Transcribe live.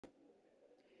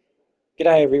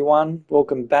G'day everyone,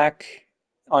 welcome back.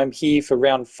 I'm here for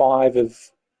round 5 of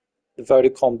the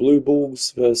Vodacom Blue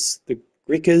Bulls versus the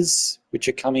Griquas, which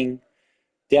are coming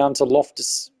down to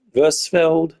Loftus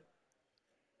Versfeld.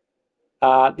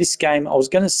 This game, I was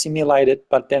going to simulate it,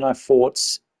 but then I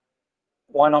thought,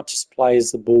 why not just play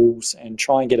as the Bulls and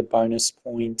try and get a bonus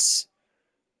points,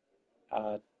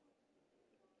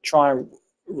 try and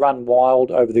run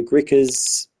wild over the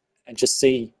Griquas and just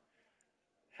see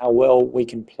how well we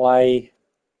can play.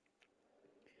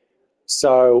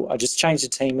 So I just changed the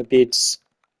team a bit,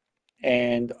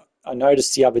 and I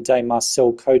noticed the other day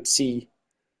Marcel Coetzee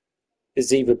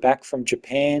is either back from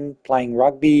Japan playing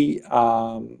rugby,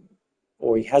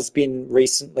 or he has been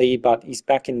recently, but he's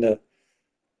back in the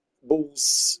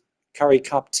Bulls Currie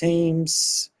Cup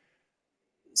teams.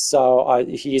 So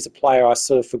he is a player I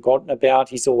sort of forgotten about.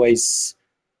 He's always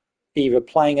either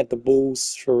playing at the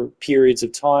Bulls for periods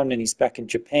of time and he's back in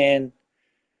Japan.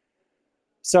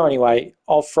 So anyway,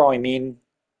 I'll throw him in.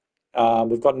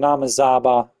 We've got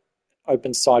Namazaba,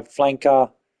 open side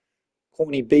flanker.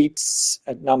 Corny Beats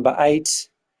at number 8.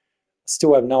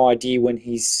 Still have no idea when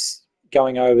he's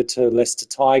going over to Leicester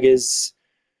Tigers,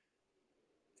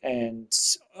 and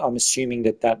I'm assuming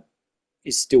that that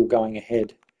is still going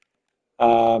ahead.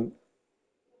 Menjezi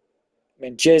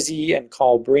and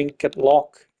Kyle Brink at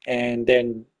lock, and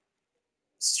then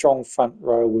strong front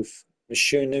row with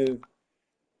Mishunu,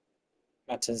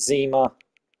 Matazima,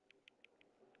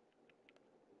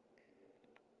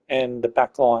 and the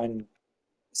back line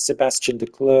Sebastian de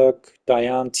Klerk,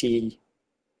 Dianti,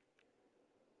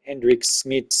 Hendrik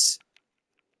Smith,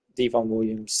 Devon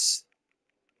Williams.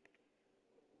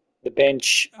 The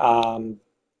bench,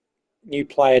 new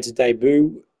player to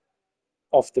debut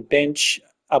off the bench,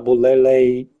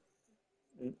 Abulele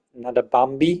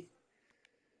Nadabambi.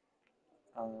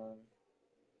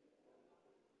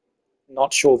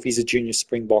 Not sure if he's a junior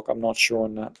Springbok, I'm not sure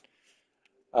on that.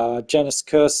 Janice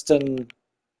Kirsten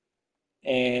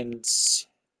and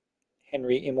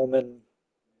Henry Immelman,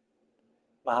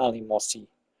 Mahali Mossi.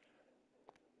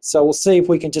 So we'll see if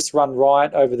we can just run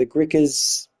riot over the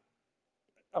Griquas.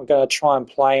 I'm going to try and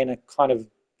play in a kind of,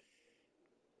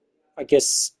 I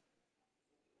guess,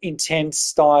 intense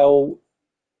style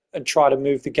and try to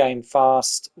move the game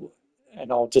fast.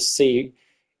 And I'll just see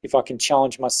if I can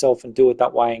challenge myself and do it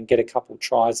that way and get a couple of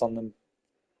tries on them.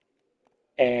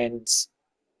 And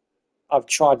I've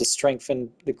tried to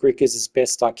strengthen the Griquas as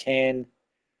best I can.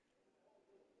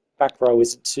 Back row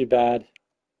isn't too bad.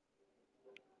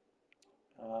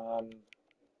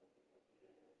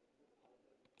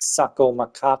 Sako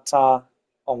Makata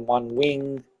on one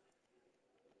wing.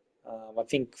 I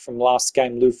think from last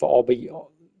game, Lufa Obi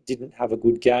didn't have a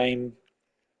good game.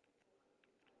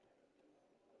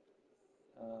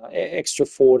 Extra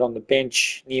forward on the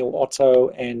bench, Neil Otto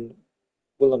and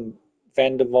Willem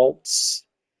van der Waltz.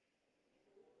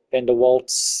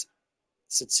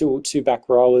 So two back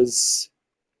rowers.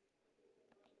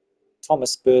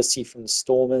 Thomas Bursey from the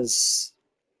Stormers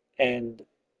and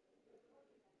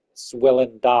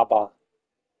Swellen Daba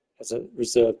as a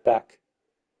reserve back.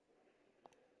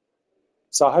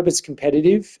 So I hope it's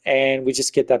competitive and we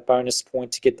just get that bonus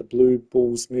point to get the Blue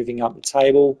Bulls moving up the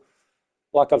table.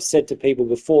 Like I've said to people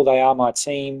before, they are my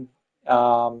team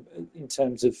in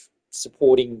terms of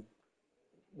supporting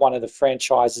one of the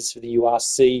franchises for the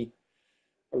URC.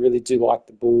 I really do like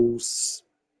the Bulls,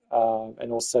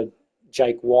 and also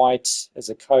Jake White as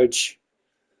a coach.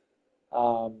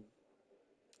 So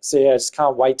yeah, I just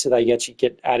can't wait till they actually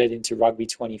get added into Rugby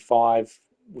 25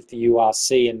 with the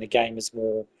URC and the game is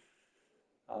more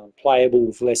playable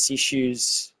with less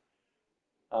issues.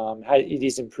 It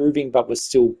is improving, but we're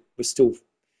still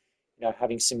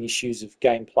having some issues of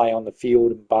gameplay on the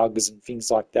field and bugs and things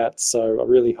like that. So I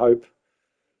really hope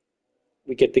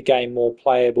we get the game more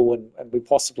playable and we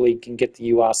possibly can get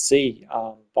the URC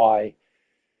by,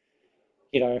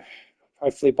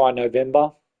 hopefully by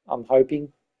November, I'm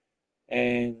hoping.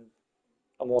 And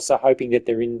I'm also hoping that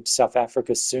they're in South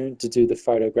Africa soon to do the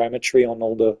photogrammetry on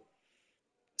all the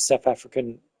South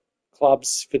African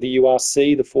clubs for the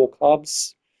URC, the 4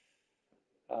 clubs.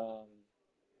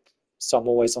 So I'm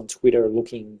always on Twitter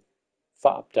looking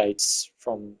for updates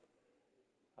from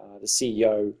the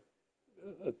CEO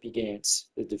of Big Ants,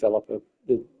 the developer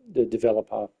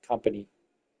company.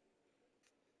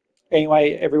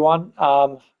 Anyway, everyone,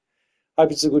 hope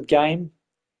it's a good game.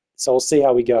 So we'll see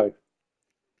how we go.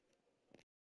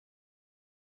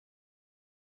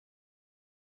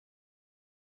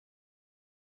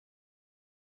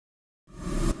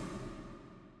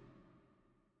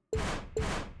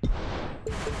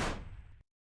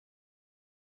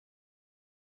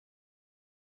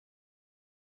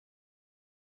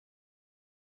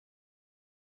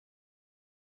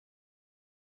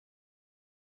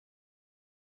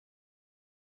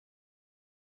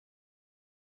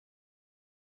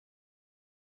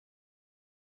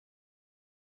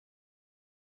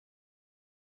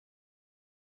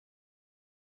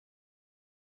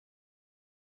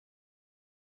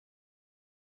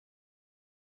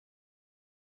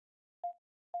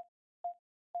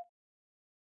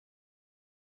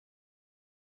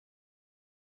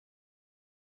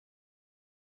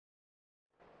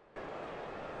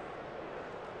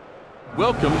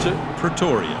 Welcome to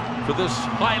Pretoria for this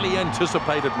highly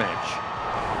anticipated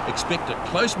match. Expect a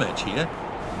close match here.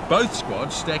 Both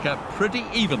squads stack up pretty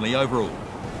evenly overall.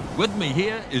 With me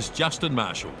here is Justin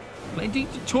Marshall. Plenty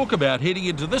to talk about heading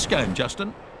into this game,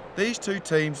 Justin. These two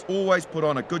teams always put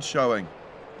on a good showing.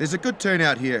 There's a good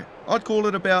turnout here. I'd call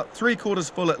it about 3/4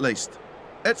 full at least.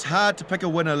 It's hard to pick a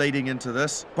winner leading into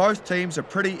this. Both teams are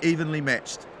pretty evenly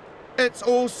matched. It's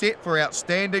all set for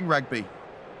outstanding rugby.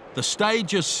 The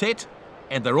stage is set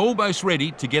and they're almost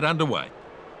ready to get underway.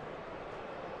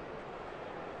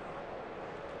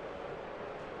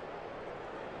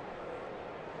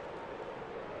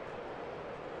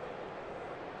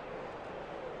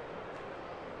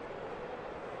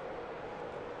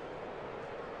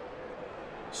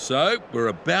 So, we're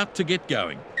about to get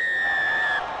going.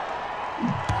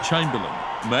 Chamberlain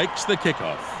makes the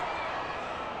kickoff.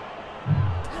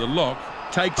 The lock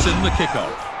takes in the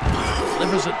kickoff.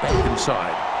 Delivers it back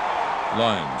inside.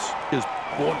 Lions is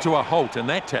brought to a halt in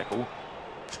that tackle.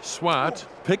 Swart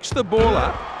picks the ball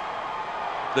up.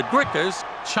 The Griquas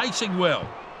chasing well.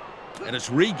 And it's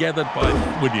regathered by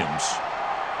Williams.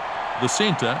 The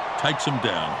centre takes him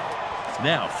down.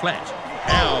 Now flat.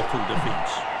 Powerful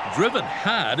defence. Driven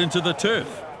hard into the turf.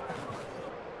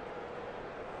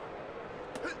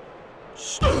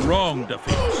 Strong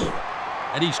defence.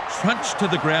 And he's crunched to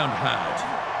the ground hard.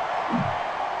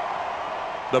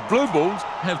 The Blue Bulls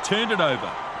have turned it over.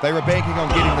 They were banking on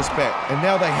getting this back, and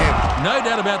now they have. No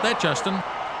doubt about that, Justin.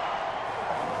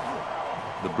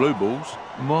 The Blue Bulls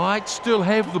might still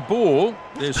have the ball.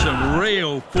 There's some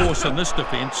real force in this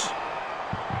defence.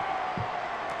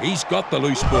 He's got the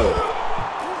loose ball.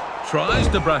 Tries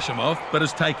to brush him off, but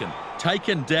is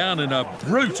taken down in a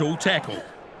brutal tackle.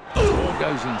 The ball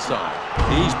goes inside.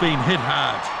 He's been hit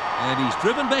hard, and he's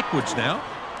driven backwards now.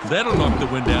 That'll knock the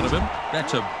wind out of him.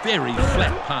 That's a very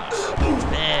flat pass.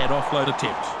 Bad offload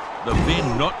attempt. The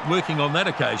Ven not working on that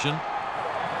occasion.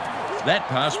 That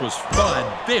pass was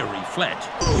fired very flat.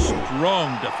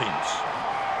 Strong defence.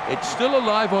 It's still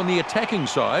alive on the attacking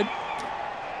side.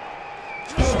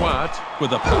 Swart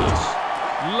with a pass.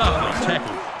 Lovely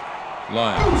tackle.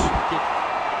 Lions.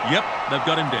 Yep, they've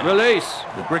got him down. Release.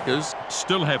 The Griquas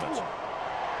still have it.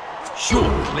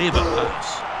 Short, clever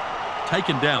pass.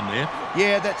 Taken down there.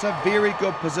 Yeah, that's a very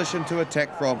good position to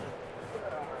attack from.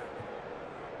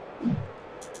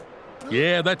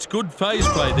 Yeah, that's good phase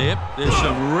play there. There's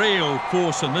some real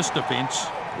force in this defence.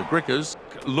 The Griquas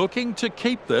looking to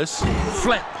keep this.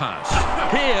 Flat pass.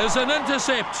 Here's an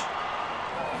intercept.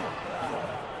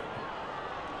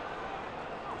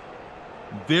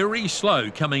 Very slow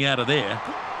coming out of there.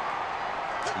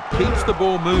 He keeps the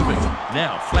ball moving.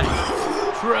 Now flat.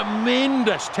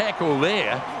 Tremendous tackle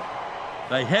there.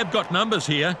 They have got numbers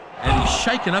here, and he's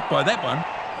shaken up by that one.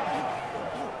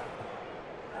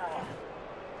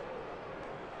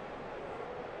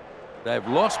 They've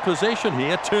lost possession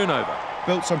here, turnover.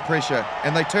 Built some pressure,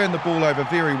 and they turned the ball over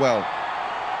very well.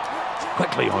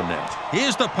 Quickly on that.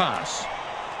 Here's the pass.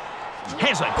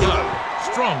 Has a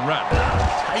go. Strong run.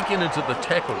 Taken into the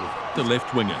tackle. The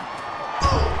left winger.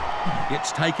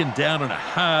 Gets taken down in a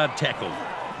hard tackle.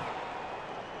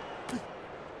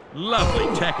 Lovely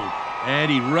tackle.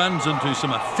 And he runs into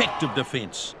some effective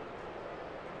defence.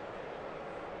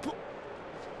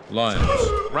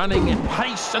 Lions running in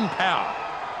pace and power.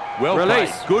 Well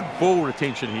played. Good ball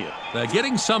retention here. They're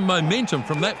getting some momentum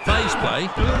from that phase play.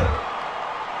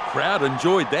 Crowd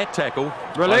enjoyed that tackle.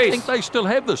 Release. I think they still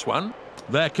have this one.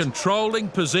 They're controlling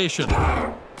possession.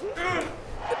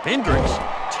 Hendricks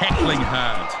tackling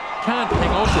hard. Can't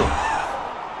hang on to him.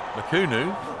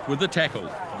 Makunu with the tackle.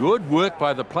 Good work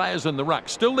by the players in the ruck.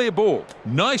 Still their ball.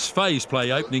 Nice phase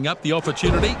play opening up the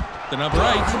opportunity. The number 8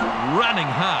 running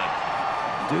hard.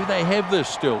 Do they have this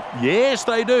still? Yes,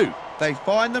 they do. They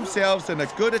find themselves in a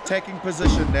good attacking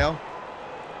position now.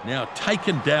 Now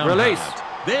taken down. Release.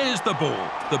 Hard. There's the ball.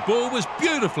 The ball was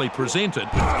beautifully presented.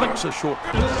 Flicks a short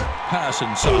pass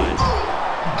inside.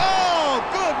 Oh,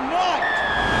 good night!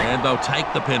 And they'll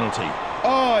take the penalty.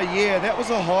 Oh, yeah, that was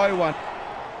a high one.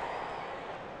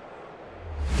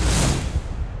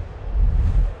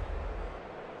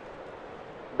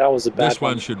 That was a bad This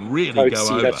one should really Coetzee,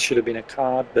 go over. that should have been a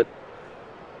card, but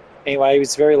anyway, he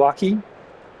was very lucky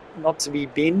not to be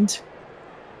binned.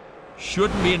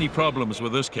 Shouldn't be any problems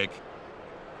with this kick.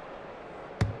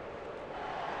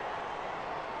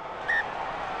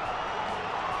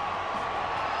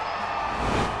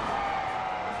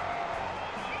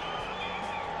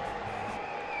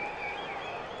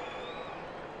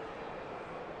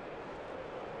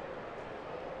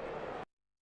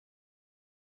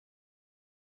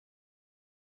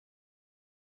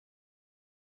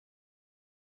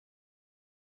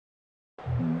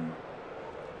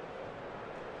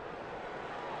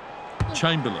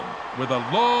 Chamberlain with a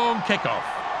long kick-off.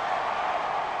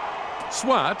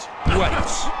 Swart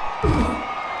waits.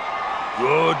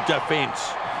 Good defence.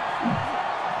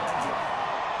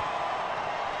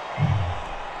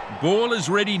 Ball is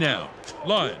ready now.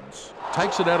 Lions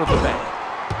takes it out of the back.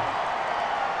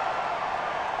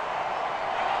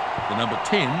 The number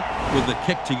 10 with the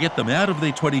kick to get them out of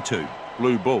their 22.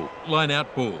 Blue ball, line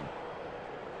out ball.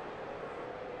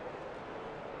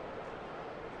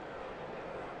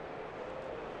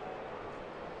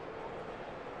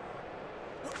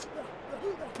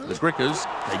 The Griquas,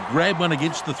 they grab one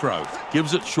against the throw.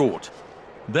 Gives it short.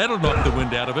 That'll knock the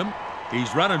wind out of him.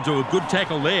 He's run into a good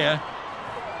tackle there.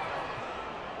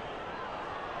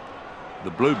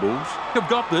 The Blue Bulls have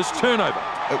got this turnover.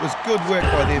 It was good work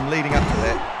by them leading up to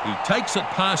that. He takes it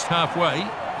past halfway.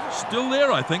 Still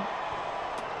there, I think.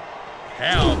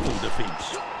 Powerful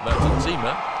defence. But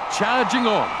Zima charging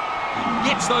on. He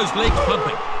gets those legs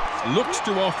pumping. Looks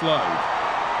to offload.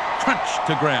 Crunch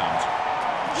to ground.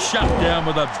 Shut down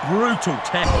with a brutal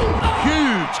tackle.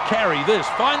 Huge carry this.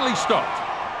 Finally stopped.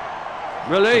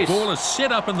 Release. The ball is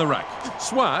set up in the ruck.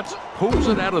 Swart pulls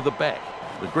it out of the back.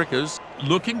 The Griquas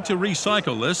looking to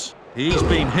recycle this. He's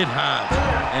been hit hard.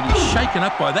 And he's shaken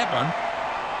up by that one.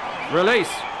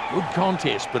 Release. Good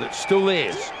contest, but it's still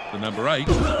theirs. The number 8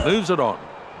 moves it on.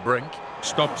 Brink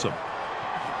stops him.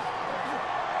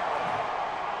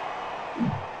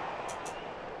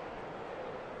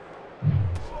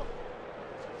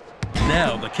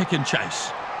 Now the kick and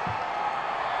chase.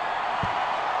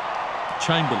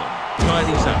 Chamberlain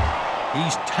tidies up.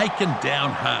 He's taken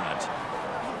down hard.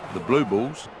 The Blue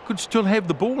Bulls could still have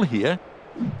the ball here.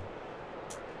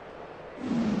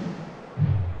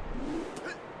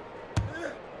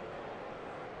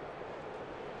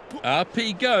 Up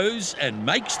he goes and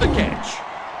makes the catch.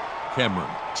 Cameron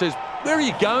says, "Where are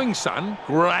you going, son?"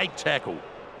 Great tackle.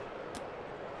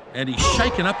 And he's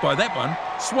shaken up by that one.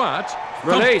 Swart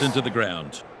thumped into the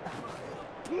ground.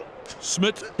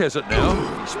 Smith has it now.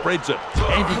 He spreads it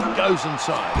and he goes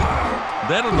inside.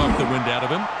 That'll knock the wind out of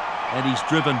him. And he's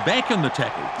driven back in the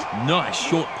tackle. Nice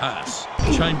short pass.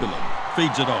 Chamberlain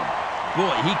feeds it on.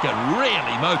 Boy, he can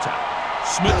really motor.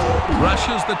 Smith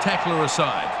brushes the tackler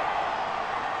aside.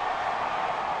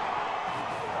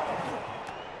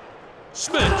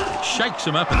 Smith shakes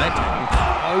him up in that tackle.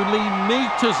 Only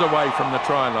metres away from the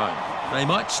try line. They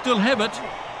might still have it.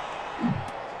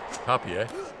 Papier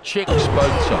checks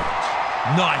both sides.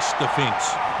 Nice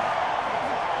defence.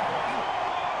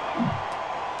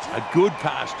 A good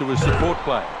pass to his support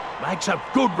player. Makes a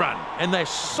good run. And they're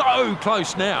so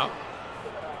close now.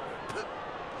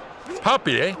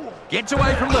 Papier gets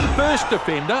away from the first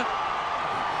defender.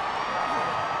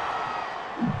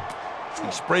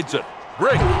 He spreads it.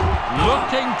 Brink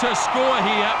looking to score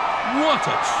here. What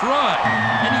a try.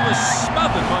 And he was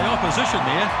smothered by opposition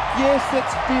there. Yes,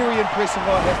 that's very impressive,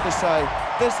 I have to say.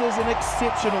 This is an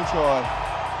exceptional try.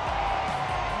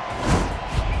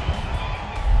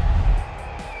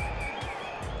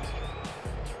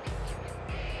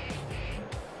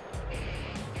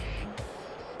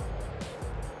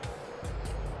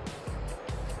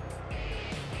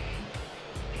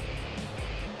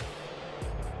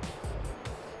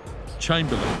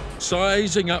 Chamberlain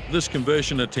sizing up this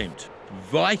conversion attempt.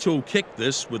 Vital kick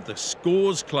this with the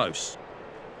scores close.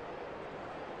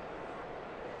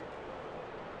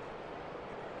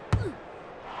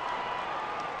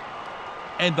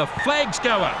 And the flags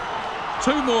go up.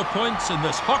 2 more points in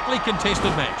this hotly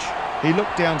contested match. He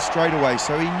looked down straight away,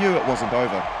 so he knew it wasn't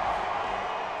over.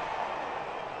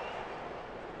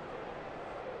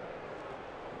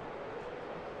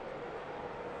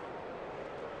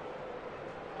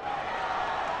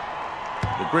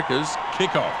 The Griquas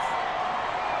kick off.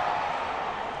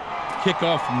 Kick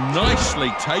off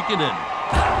nicely taken in.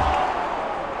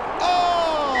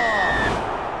 Oh!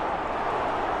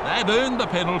 They've earned the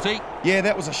penalty. Yeah,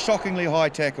 that was a shockingly high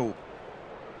tackle.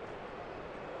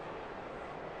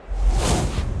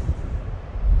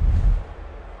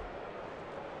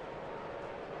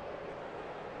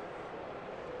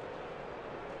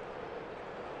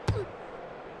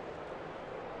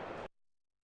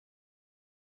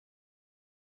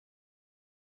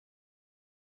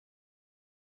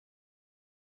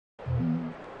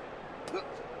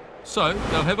 So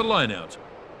they'll have a line out.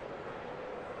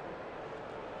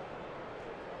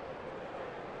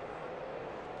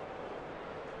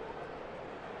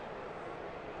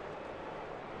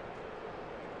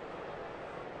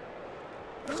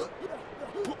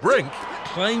 Brink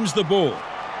claims the ball.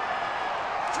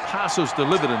 Passes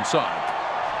delivered inside.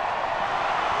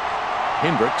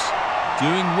 Hendricks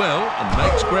doing well and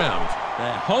makes ground.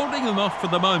 They're holding them off for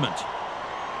the moment.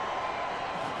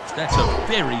 That's a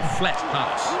very flat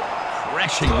pass.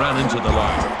 Crashing run into the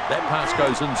line. That pass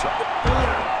goes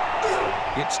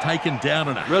inside. Gets taken down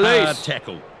in a hard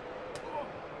tackle.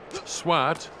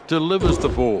 Swart delivers the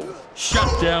ball.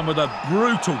 Shut down with a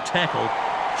brutal tackle.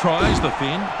 Tries the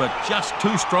fend, but just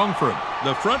too strong for him.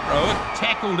 The front rower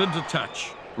tackled into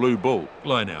touch. Blue ball,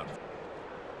 line out.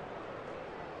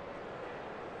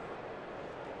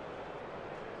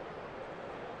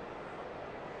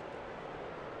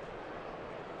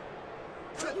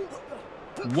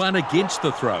 One against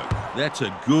the throw. That's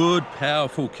a good,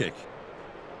 powerful kick.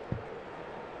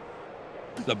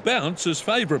 The bounce is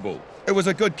favourable. It was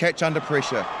a good catch under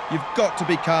pressure. You've got to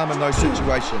be calm in those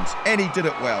situations, and he did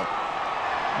it well.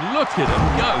 Look at him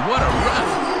go, what a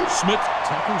run. Smith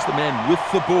tackles the man with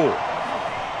the ball.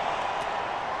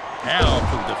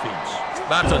 Powerful defence.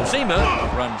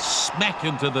 Bartonsema runs smack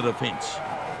into the defence.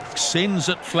 Sends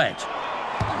it flat.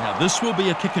 Now this will be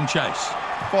a kick and chase.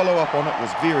 Follow-up on it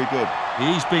was very good.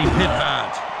 He's been hit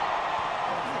hard.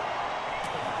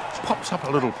 Pops up a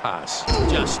little pass.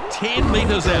 Just 10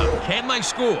 metres out. Can they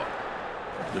score?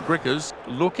 The Griquas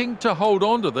looking to hold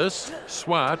on to this.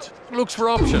 Swart looks for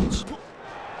options.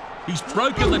 He's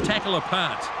broken the tackle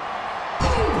apart.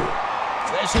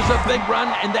 This is a big run,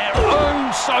 and they're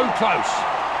oh so close.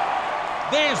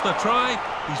 There's the try.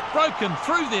 He's broken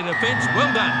through their defence.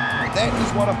 Well done. That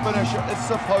is what a finisher is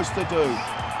supposed to do.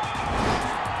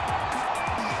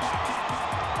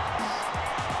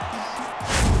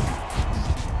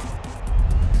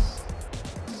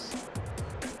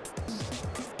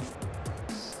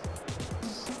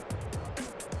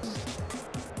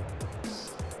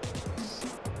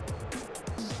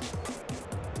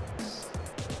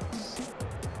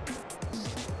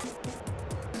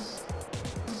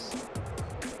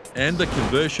 And the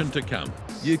conversion to come.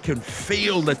 You can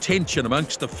feel the tension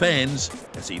amongst the fans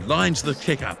as he lines the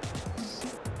kick up.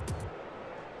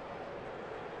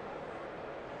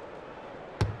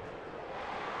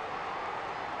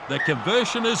 The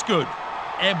conversion is good,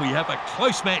 and we have a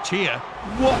close match here.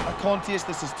 What a contest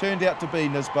this has turned out to be,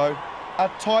 Nisbo.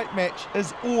 A tight match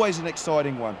is always an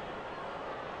exciting one.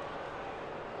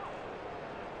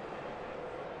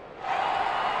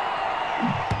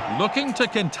 Looking to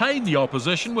contain the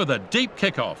opposition with a deep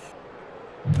kick-off.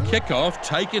 Kick-off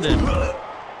taken in.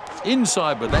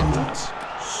 Inside with that pass.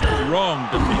 Strong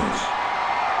defence.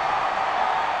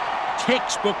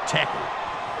 Textbook tackle.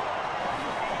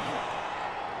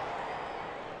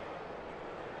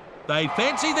 They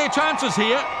fancy their chances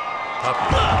here.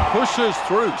 Pushes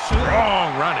through.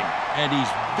 Strong running. And he's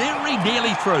very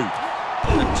nearly through.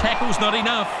 The tackle's not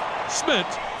enough. Smith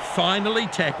finally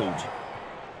tackled.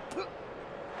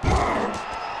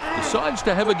 Decides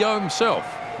to have a go himself.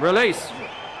 Release.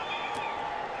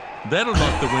 That'll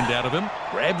knock the wind out of him.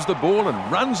 Grabs the ball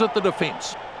and runs at the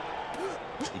defence.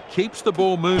 He keeps the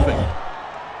ball moving.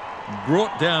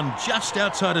 Brought down just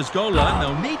outside his goal line.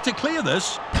 They'll need to clear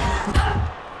this.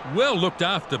 Well looked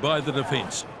after by the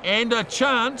defence. And a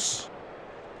chance.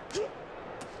 He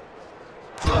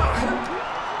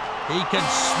can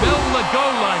smell the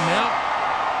goal line now.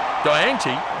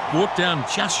 Dianti brought down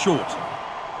just short.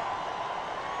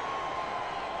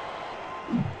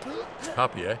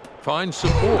 Papier finds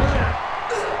support.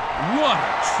 What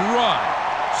a try!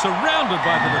 Surrounded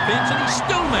by the defence, and he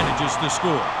still manages to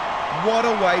score. What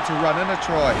a way to run in a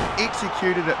try.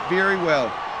 Executed it very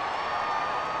well.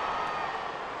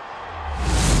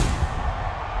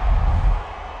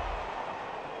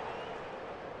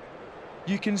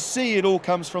 You can see it all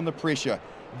comes from the pressure.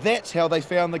 That's how they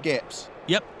found the gaps.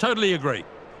 Yep, totally agree.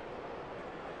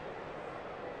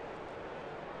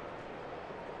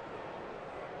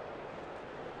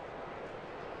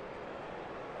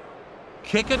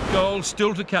 Kick at goal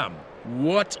still to come.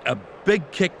 What a big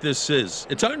kick this is.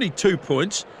 It's only 2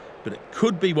 points, but it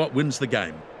could be what wins the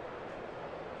game.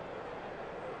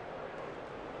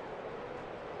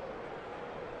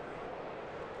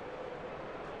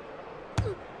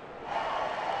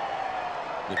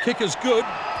 The kick is good,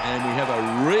 and we have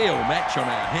a real match on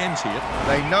our hands here.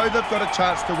 They know they've got a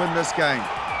chance to win this game.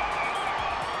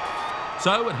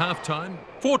 So at half-time,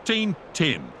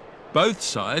 14-10. Both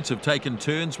sides have taken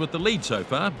turns with the lead so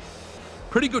far.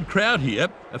 Pretty good crowd here,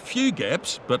 a few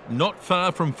gaps, but not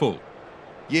far from full.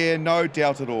 Yeah, no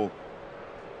doubt at all.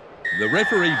 The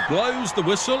referee blows the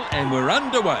whistle and we're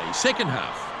underway, second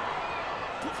half.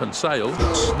 Fonsale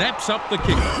snaps up the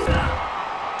kick.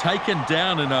 Taken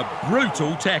down in a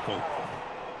brutal tackle.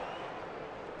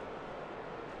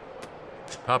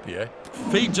 Papier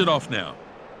feeds it off now.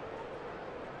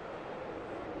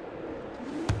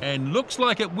 And looks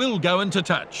like it will go into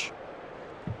touch.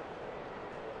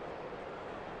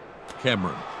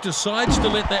 Cameron decides to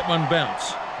let that one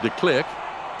bounce. De Klerk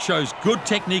shows good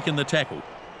technique in the tackle.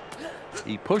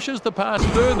 He pushes the pass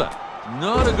further.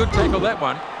 Not a good tackle, that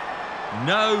one.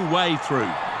 No way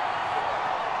through.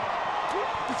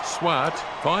 Swart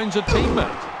finds a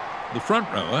teammate. The front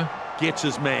rower gets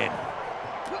his man.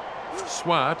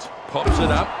 Swart pops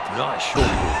it up. Nice short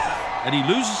ball. And he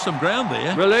loses some ground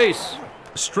there. Release.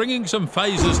 Stringing some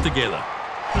phases together.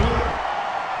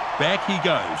 Back he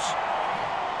goes.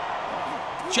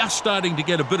 Just starting to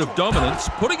get a bit of dominance,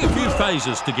 putting a few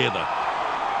phases together.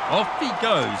 Off he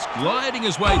goes, gliding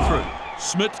his way through.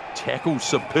 Smith tackles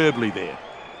superbly there.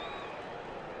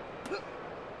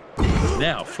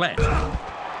 Now flat.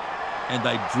 And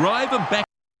they drive him back.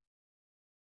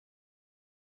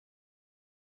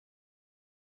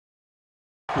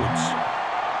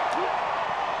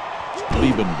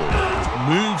 Liebenberg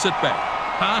moves it back,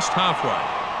 past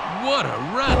halfway. What a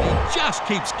run, he just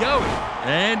keeps going.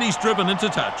 And he's driven into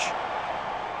touch.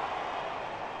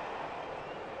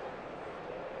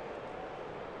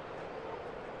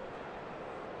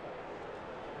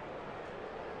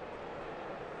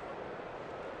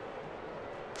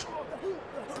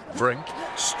 Brink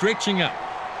stretching up.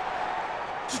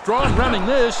 Strong running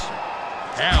this.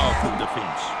 Powerful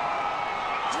defence.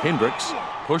 Hendricks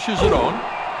pushes it on.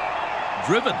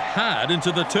 Driven hard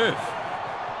into the turf.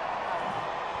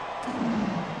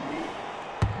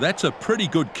 That's a pretty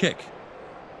good kick.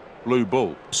 Blue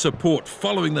ball. Support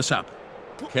following this up.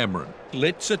 Cameron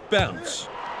lets it bounce.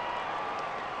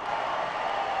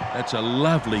 That's a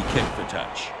lovely kick for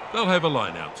touch. They'll have a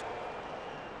line out.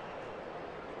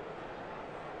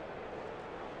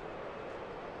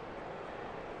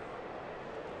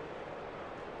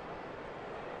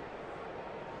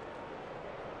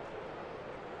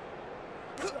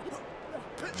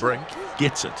 Brink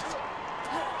gets it.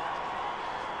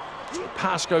 The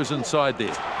pass goes inside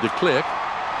there. De Klerk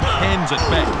hands it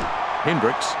back.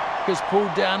 Hendricks is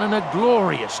pulled down in a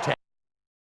glorious tackle.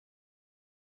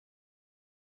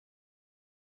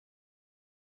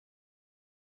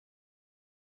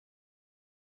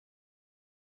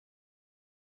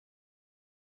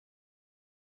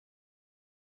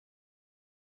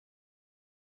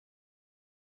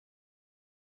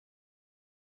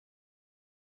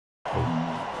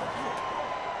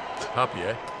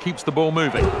 Papier keeps the ball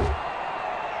moving.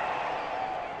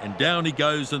 And down he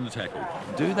goes in the tackle.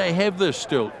 Do they have this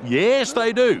still? Yes,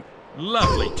 they do.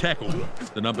 Lovely tackle.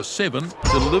 The number 7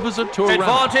 delivers it to a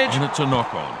runner, and it's a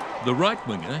knock-on. The right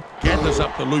winger gathers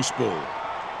up the loose ball.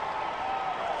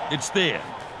 It's there.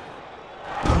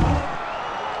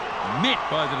 Met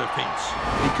by the defence.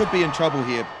 He could be in trouble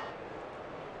here.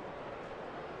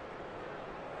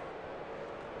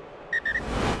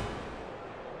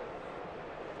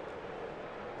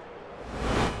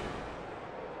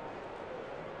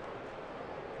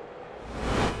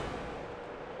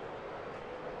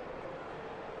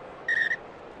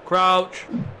 Crouch.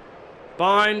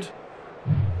 Bind.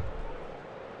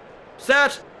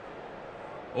 Set.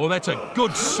 Oh, that's a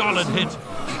good solid hit.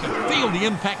 You can feel the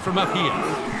impact from up here.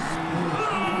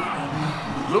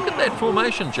 Look at that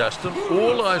formation, Justin.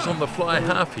 All eyes on the fly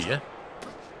half here.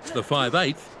 The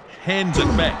 5/8 hands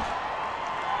it back.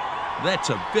 That's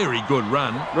a very good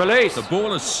run. Release. The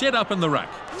ball is set up in the ruck.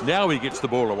 Now he gets the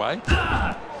ball away.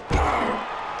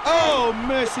 Oh,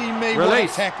 mercy me, what a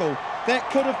tackle.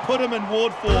 That could have put him in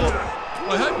ward 4.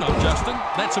 I hope not, Justin.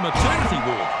 That's a maternity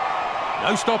ward.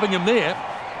 No stopping him there.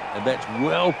 And that's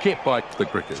well kept by the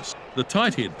Griquas. The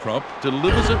tight head prop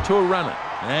delivers it to a runner.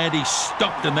 And he's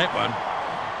stopped in that one.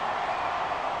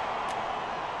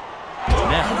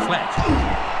 Now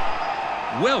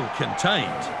flat. Well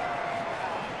contained.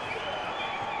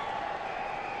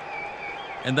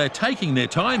 And they're taking their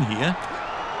time here.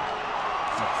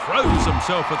 He throws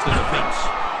himself at the defence.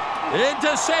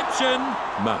 Interception!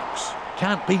 Marks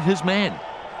can't beat his man.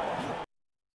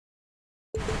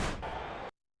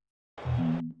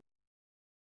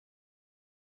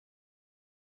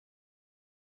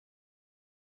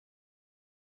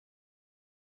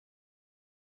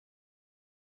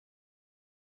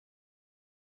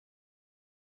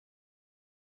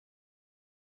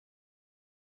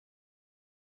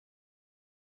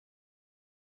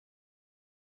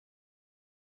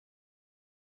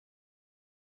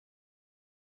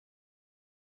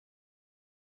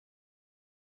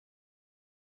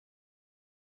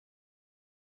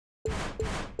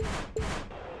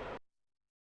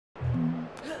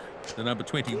 The number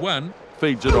 21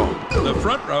 feeds it on. The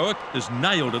front rower is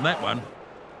nailed in that one.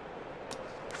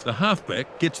 The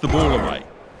halfback gets the ball away.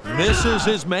 Misses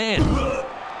his man.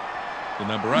 The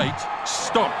number 8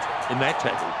 stopped in that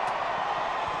tackle.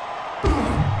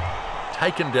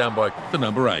 taken down by the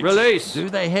number 8. Release. Do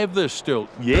they have this still?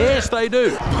 Yes, they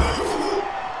do.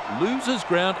 Loses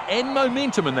ground and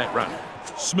momentum in that run.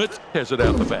 Smith has it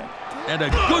out the back. And a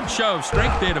good show of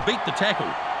strength there to beat the tackle.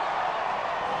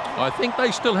 I think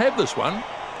they still have this one.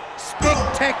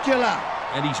 Spectacular!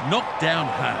 And he's knocked down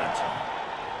hard.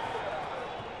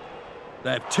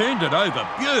 They've turned it over.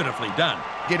 Beautifully done.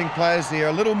 Getting players there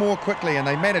a little more quickly and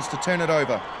they managed to turn it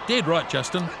over. Dead right,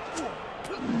 Justin.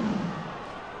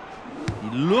 He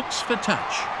looks for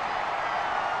touch.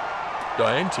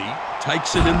 Dianti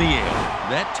takes it in the air.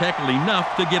 That tackle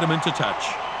enough to get him into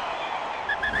touch.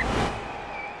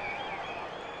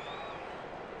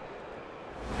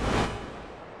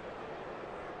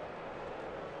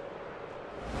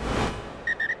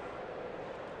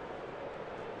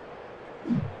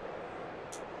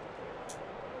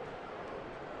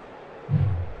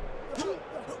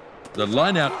 The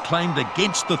line-out claimed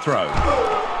against the throw.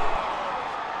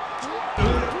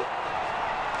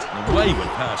 A wayward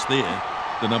pass there.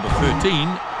 The number 13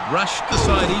 rushed the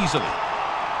side easily.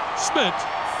 Smith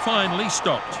finally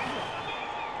stopped.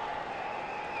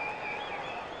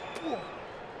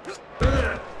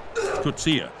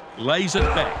 Coetzee lays it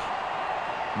back.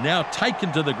 Now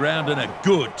taken to the ground in a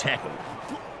good tackle.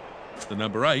 The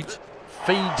number 8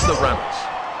 feeds the runners.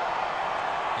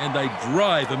 And they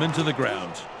drive him into the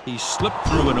ground. He slipped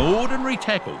through an ordinary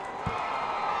tackle.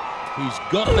 He's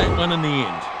got that one in the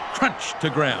end. Crunch to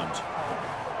ground.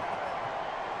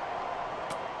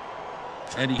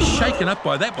 And he's shaken up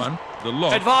by that one. The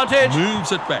lock Advantage.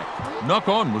 Moves it back. Knock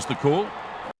on was the call.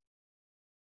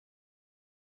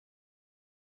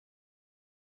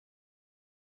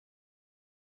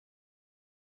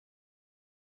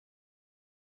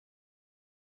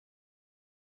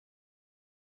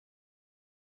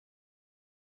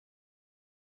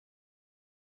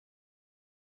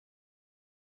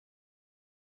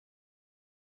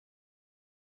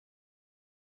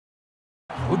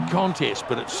 Good contest,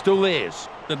 but it's still theirs.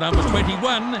 The number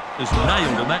 21 is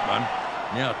nailed in that one.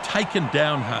 Now taken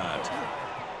down hard.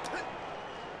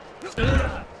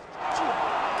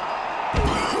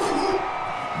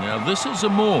 Now this is a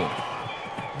maul.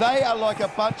 They are like a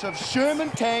bunch of Sherman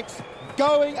tanks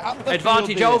going up the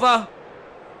Advantage field over.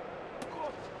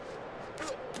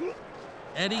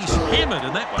 And he's hammered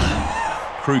in that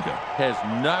one. Kruger has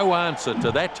no answer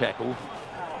to that tackle.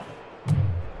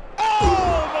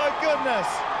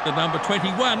 The number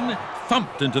 21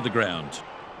 thumped into the ground.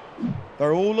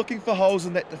 They're all looking for holes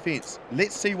in that defence.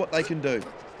 Let's see what they can do.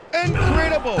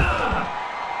 Incredible!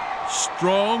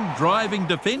 Strong driving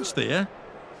defence there.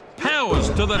 Powers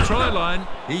to the try line.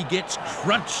 He gets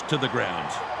crunched to the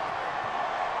ground.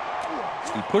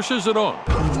 He pushes it on.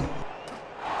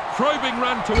 Probing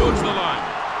run towards the line.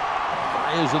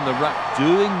 Players in the ruck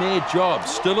doing their job,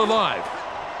 still alive.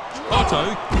 Otto,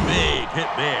 big hit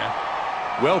there.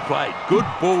 Well played. Good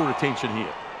ball retention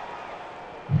here.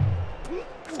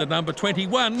 The number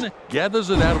 21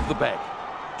 gathers it out of the back.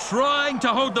 Trying to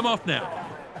hold them off now.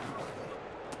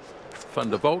 Van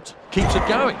der Vault keeps it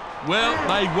going. Well,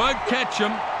 they won't catch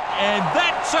him, and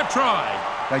that's a try.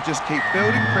 They just keep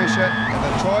building pressure, and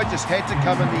the try just had to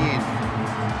come in the end.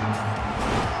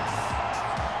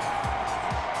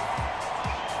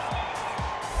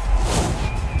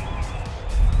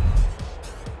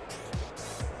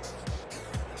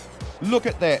 Look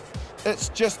at that. It's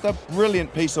just a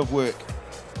brilliant piece of work.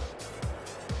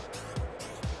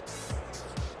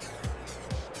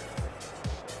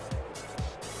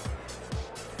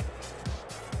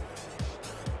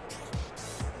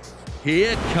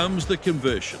 Here comes the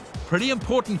conversion. Pretty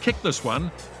important kick, this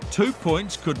one. 2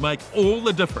 points could make all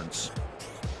the difference.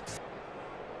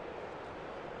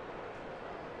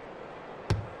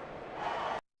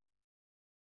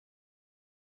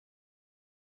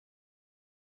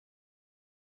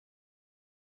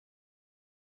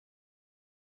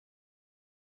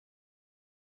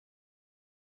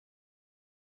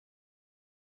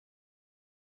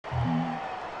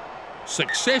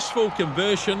 Successful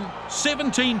conversion,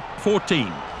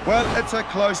 17-14. Well, it's a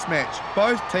close match.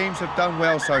 Both teams have done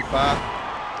well so far.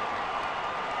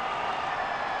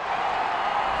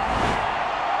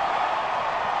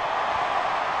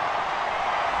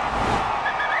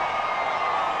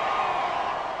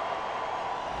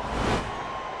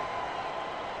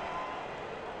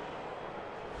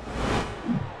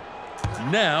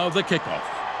 Now the kickoff.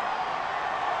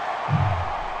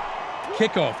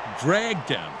 Kickoff dragged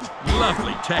down.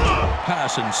 Lovely tackle.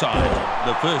 Pass inside.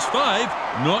 The first 5,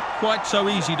 not quite so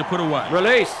easy to put away.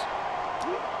 Release.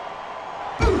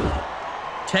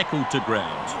 Tackled to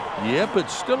ground. Yep,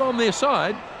 it's still on their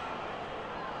side.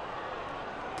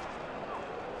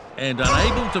 And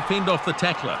unable to fend off the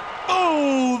tackler.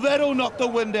 Oh, that'll knock the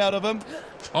wind out of him.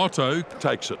 Otto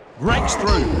takes it, breaks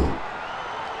through.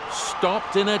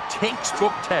 Stopped in a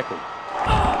textbook tackle.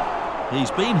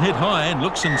 He's been hit high and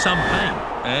looks in some pain.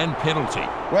 And penalty.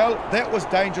 Well, that was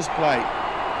dangerous play.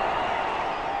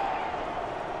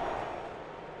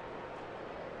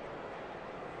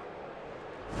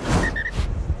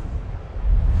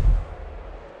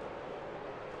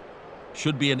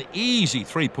 Should be an easy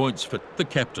 3 points for the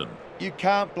captain. You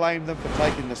can't blame them for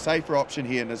taking the safer option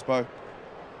here, Nisbo.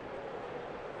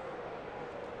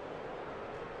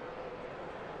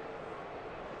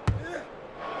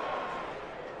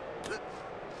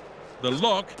 The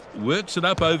lock works it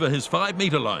up over his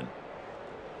 5-metre line.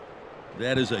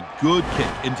 That is a good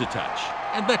kick into touch.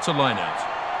 And that's a line out.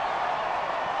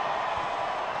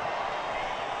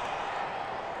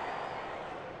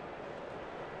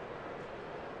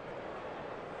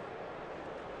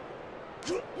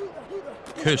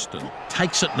 Kirsten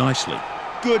takes it nicely.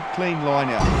 Good clean line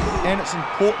out. And it's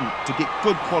important to get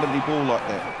good quality ball like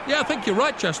that. Yeah, I think you're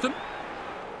right, Justin.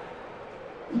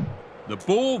 The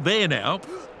ball there now.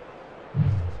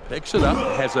 Picks it up,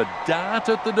 has a dart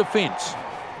at the defence.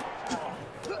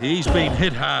 He's been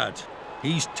hit hard.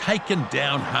 He's taken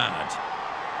down hard.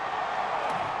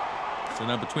 So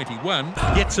number 21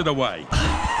 gets it away.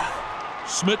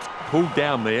 Smith pulled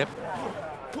down there.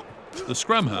 The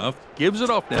scrum half gives it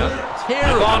off now.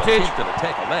 Terrible attempt to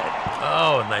tackle that.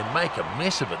 Oh, and they make a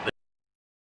mess of it.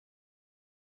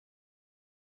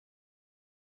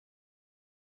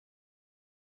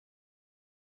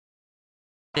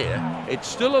 Yeah, it's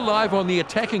still alive on the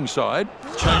attacking side.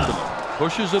 Chamberlain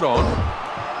pushes it on.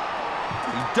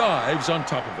 He dives on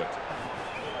top of it.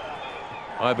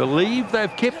 I believe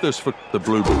they've kept this for the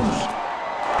Blue Bulls.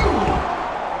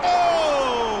 Oh!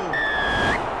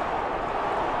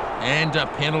 And a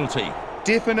penalty.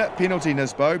 Definite penalty,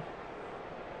 Nisbo.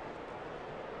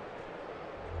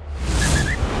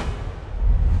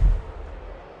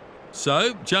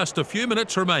 So, just a few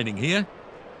minutes remaining here.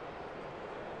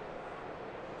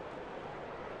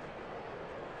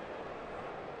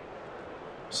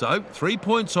 So, 3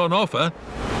 points on offer.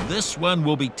 This one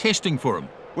will be testing for him.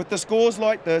 With the scores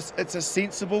like this, it's a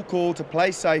sensible call to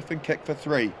play safe and kick for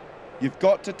 3. You've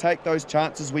got to take those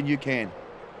chances when you can.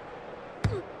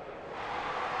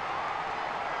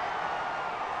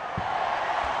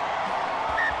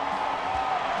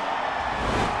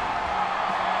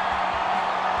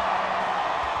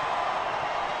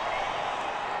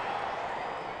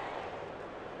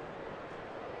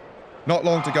 Not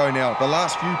long to go now, the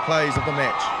last few plays of the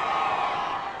match.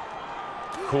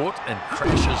 Caught and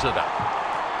crashes it up.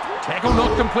 Tackle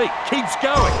not complete, keeps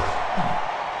going.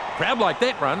 Crowd like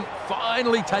that run,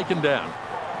 finally taken down.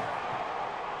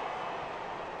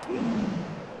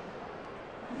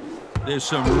 There's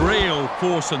some real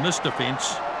force in this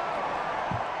defence.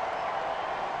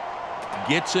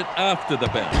 Gets it after the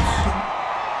bounce.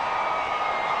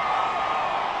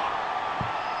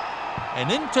 And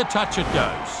into touch it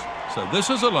goes. So this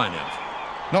is a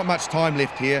line-out. Not much time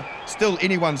left here. Still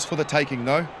anyone's for the taking,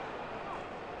 though.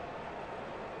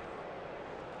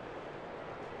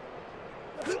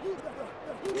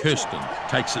 Kirsten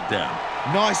takes it down.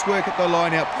 Nice work at the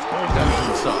line-out. Goes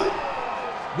inside.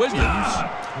 Williams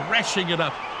crashing it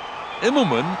up.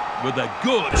 Immelman with a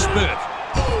good spurt.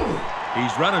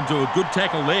 He's run into a good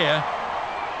tackle there.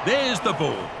 There's the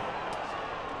ball.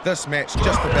 This match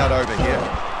just about over here.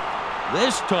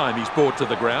 This time he's brought to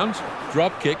the ground.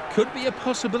 Drop kick could be a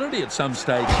possibility at some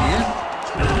stage here.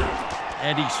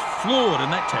 And he's floored in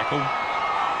that tackle.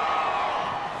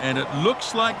 And it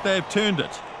looks like they've turned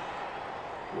it.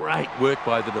 Great work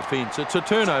by the defence. It's a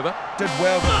turnover. Did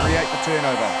well to create the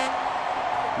turnover.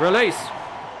 Release.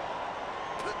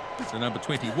 So number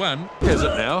 21 has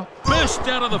it now. Burst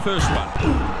out of the first one.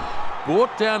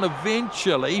 Brought down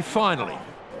eventually, finally.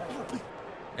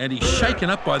 And he's shaken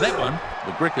up by that one.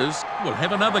 The Griquas will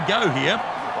have another go here.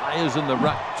 Players in the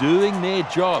ruck doing their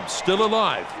job, still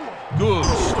alive. Good,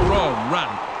 strong run.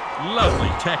 Lovely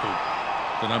tackle.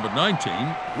 The number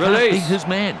 19 Release. beat his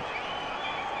man.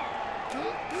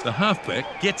 The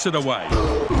halfback gets it away.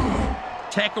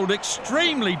 Tackled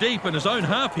extremely deep in his own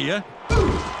half here.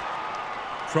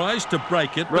 Tries to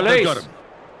break it, but they got him.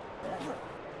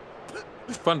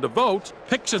 Van der Vault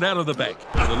picks it out of the back.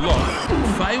 The lock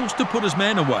fails to put his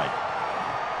man away.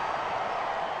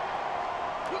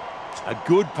 A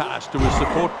good pass to his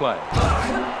support player.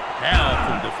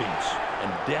 Powerful defence.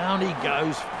 And down he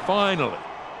goes finally.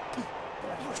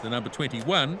 The number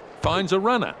 21 finds a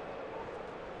runner.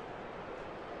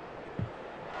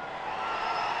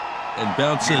 and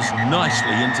bounces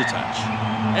nicely into touch.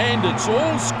 And it's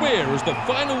all square as the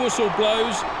final whistle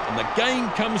blows and the game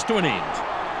comes to an end.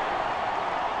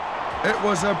 It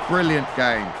was a brilliant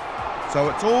game. So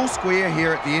it's all square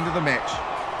here at the end of the match.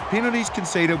 Penalties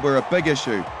conceded were a big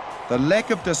issue. The lack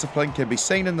of discipline can be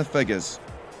seen in the figures.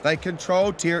 They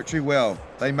controlled territory well.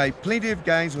 They made plenty of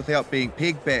gains without being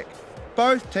pegged back.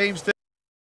 Both teams did.